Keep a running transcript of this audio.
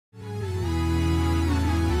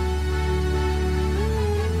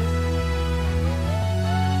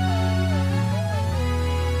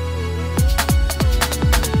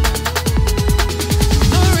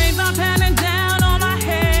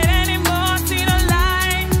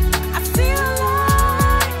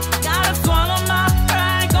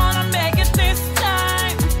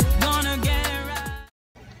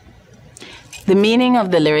The meaning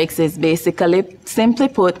of the lyrics is basically, simply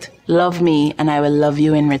put, love me and I will love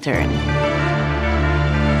you in return.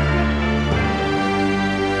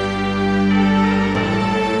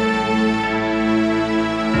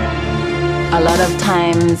 A lot of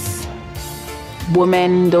times,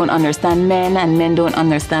 women don't understand men and men don't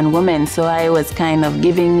understand women. So I was kind of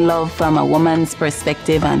giving love from a woman's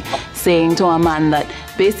perspective and saying to a man that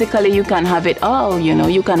basically you can have it all, you know,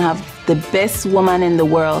 you can have the best woman in the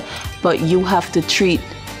world, but you have to treat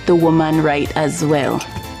the woman right as well.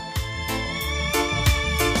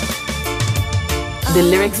 The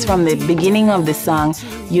lyrics from the beginning of the song,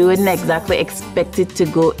 you wouldn't exactly expect it to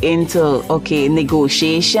go into, okay,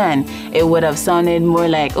 negotiation. It would have sounded more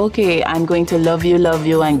like, okay, I'm going to love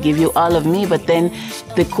you, and give you all of me. But then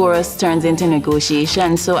the chorus turns into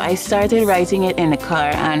negotiation. So I started writing it in the car,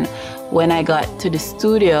 and when I got to the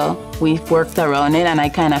studio, we worked around it, and I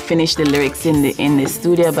kind of finished the lyrics in the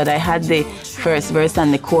studio. But I had the first verse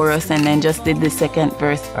and the chorus, and then just did the second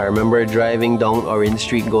verse. I remember driving down Orange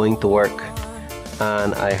Street going to work,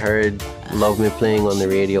 and I heard Love Me playing on the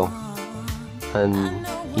radio, and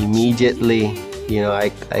immediately, you know, I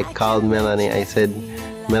called Melonie. I said,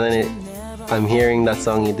 Melonie, I'm hearing that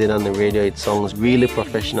song you did on the radio. It sounds really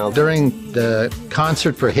professional. During the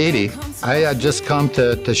concert for Haiti, I had just come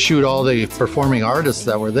to shoot all the performing artists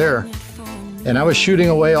that were there, and I was shooting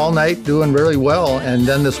away all night doing really well, and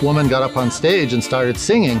then this woman got up on stage and started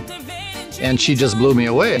singing, and she just blew me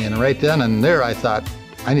away. And right then and there I thought,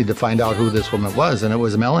 I need to find out who this woman was, and it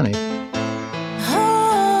was Melonie.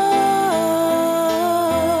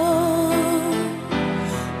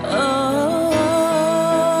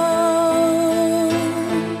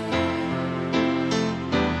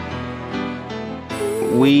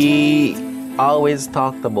 We always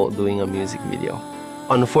talked about doing a music video.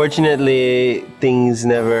 Unfortunately, things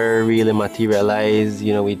never really materialized.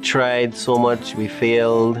 You know, we tried so much, we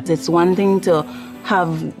failed. It's one thing to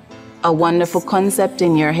have a wonderful concept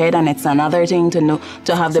in your head, and it's another thing to know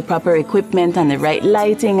to have the proper equipment and the right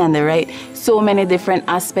lighting and the right so many different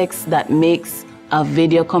aspects that makes a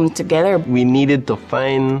video come together. We needed to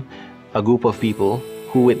find a group of people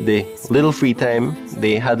who, with the little free time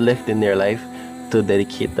they had left in their life, to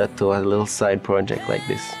dedicate that to a little side project like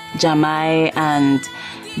this. Jahmai and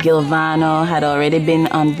Gilvano had already been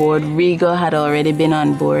on board, Rigo had already been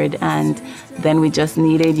on board, and then we just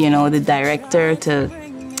needed, you know, the director to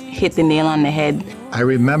hit the nail on the head. I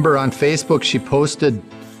remember on Facebook she posted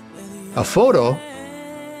a photo,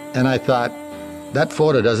 and I thought, that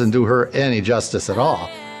photo doesn't do her any justice at all.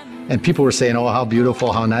 And people were saying, oh, how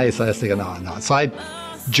beautiful, how nice. I was thinking, no. So I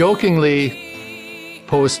jokingly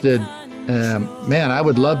posted, man, I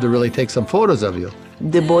would love to really take some photos of you.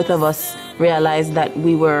 The both of us realized that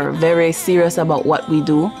we were very serious about what we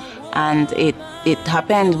do, and it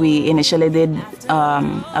happened. We initially did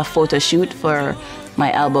a photo shoot for my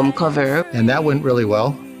album cover. And that went really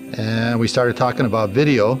well. And we started talking about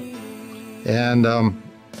video. And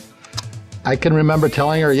I can remember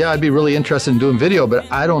telling her, yeah, I'd be really interested in doing video, but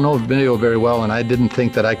I don't know video very well, and I didn't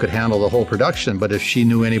think that I could handle the whole production, but if she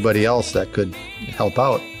knew anybody else that could help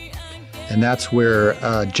out. And that's where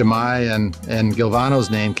Jahmai and Gilvano's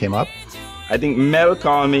name came up. I think Mel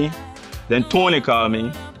called me, then Tony called me,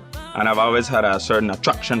 and I've always had a certain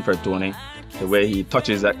attraction for Tony, the way he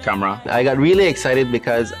touches that camera. I got really excited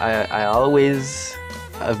because I always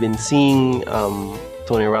have been seeing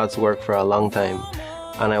Tony Rod's work for a long time,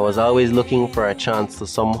 and I was always looking for a chance to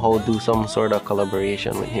somehow do some sort of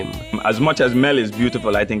collaboration with him. As much as Mel is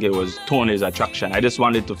beautiful, I think it was Tony's attraction. I just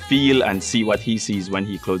wanted to feel and see what he sees when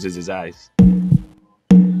he closes his eyes.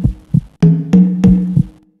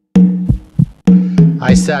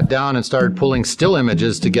 I sat down and started pulling still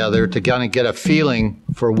images together to kind of get a feeling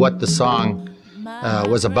for what the song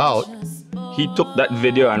was about. He took that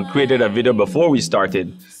video and created a video before we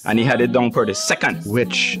started, and he had it down per the second.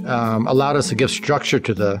 Which allowed us to give structure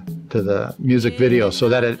to the music video, so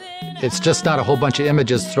that it's just not a whole bunch of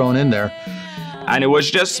images thrown in there. And it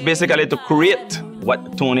was just basically to create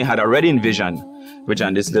what Tony had already envisioned, which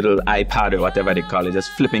on this little iPad or whatever they call it,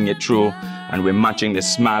 just flipping it through, and we're matching the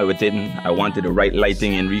smile with it. I wanted the right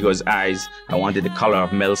lighting in Rigo's eyes. I wanted the color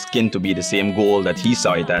of Mel's skin to be the same gold that he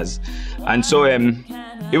saw it as. And so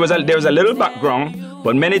there was a little background,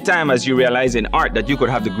 but many times as you realize in art that you could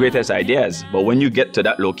have the greatest ideas, but when you get to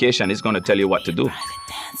that location, it's going to tell you what to do.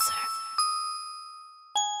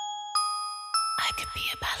 I could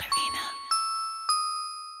be a ballerina.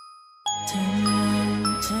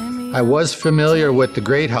 I was familiar with the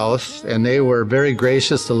Great House, and they were very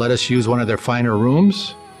gracious to let us use one of their finer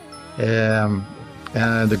rooms. And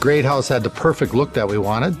the Great House had the perfect look that we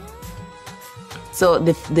wanted. So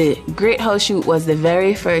the Great House shoot was the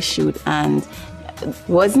very first shoot, and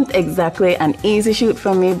wasn't exactly an easy shoot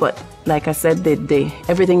for me, but like I said,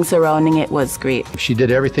 everything surrounding it was great. She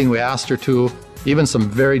did everything we asked her to, even some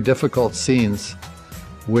very difficult scenes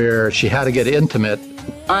where she had to get intimate.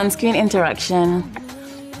 On-screen interaction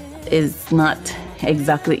is not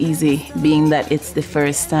exactly easy, being that it's the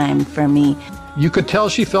first time for me. You could tell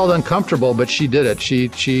she felt uncomfortable, but she did it.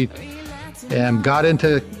 She got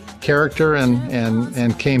into character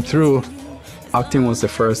and came through. Acting was the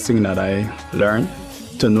first thing that I learned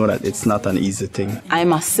to know that it's not an easy thing.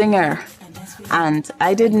 I'm a singer, and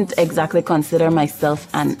I didn't exactly consider myself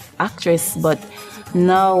an actress, but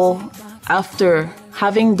now, after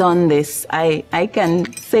having done this, I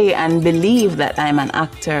can say and believe that I'm an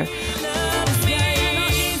actor.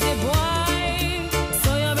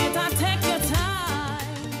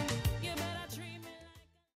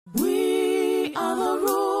 We are the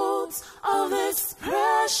roots of this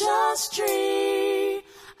precious tree.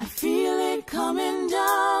 I feel it coming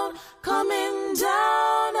down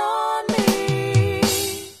on me.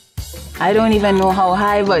 I don't even know how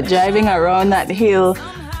high, but driving around that hill,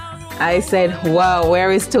 I said, wow,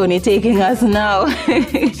 where is Tony taking us now?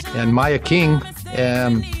 And Maya King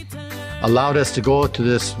allowed us to go to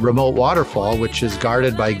this remote waterfall, which is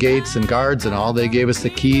guarded by gates and guards and all. They gave us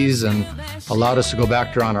the keys and allowed us to go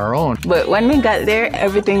back there on our own. But when we got there,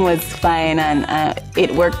 everything was fine, and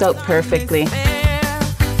it worked out perfectly.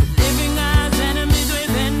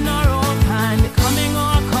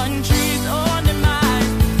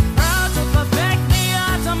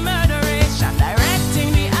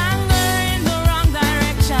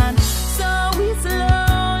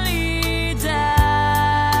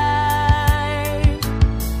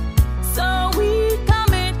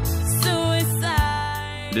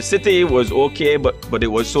 The city was okay, but it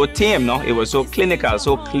was so tame, no? It was so clinical,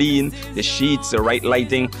 so clean, the sheets, the right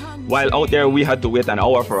lighting. While out there we had to wait an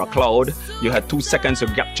hour for a cloud. You had 2 seconds to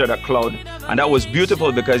capture that cloud. And that was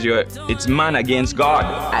beautiful because it's man against God.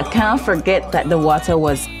 I can't forget that the water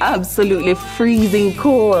was absolutely freezing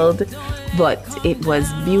cold, but it was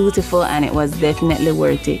beautiful and it was definitely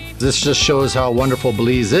worth it. This just shows how wonderful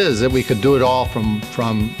Belize is, that we could do it all from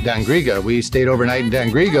Dangriga. We stayed overnight in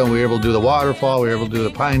Dangriga and we were able to do the waterfall, we were able to do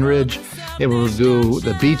the Pine Ridge, able to do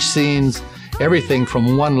the beach scenes, everything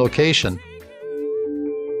from one location.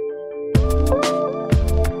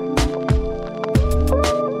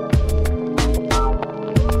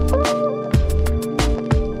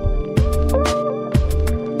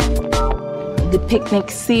 The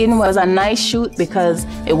picnic scene was a nice shoot because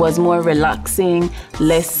it was more relaxing,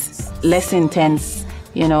 less intense,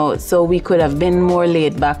 you know, so we could have been more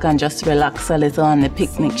laid back and just relax a little on the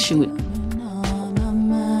picnic shoot.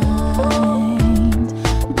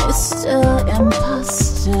 Mr.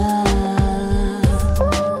 Imposter,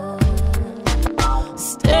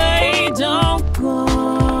 stay, don't go.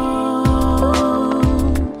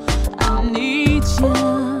 I need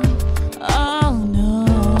you.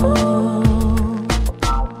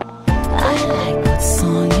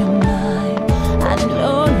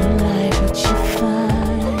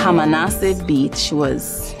 Hamanase Beach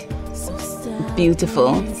was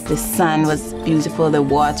beautiful. The sand was beautiful, the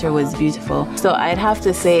water was beautiful. So I'd have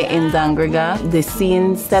to say in Dangriga, the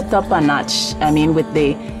scene stepped up a notch, I mean, with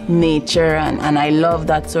the nature, and I love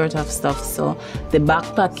that sort of stuff. So the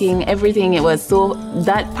backpacking, everything,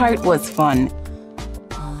 that part was fun.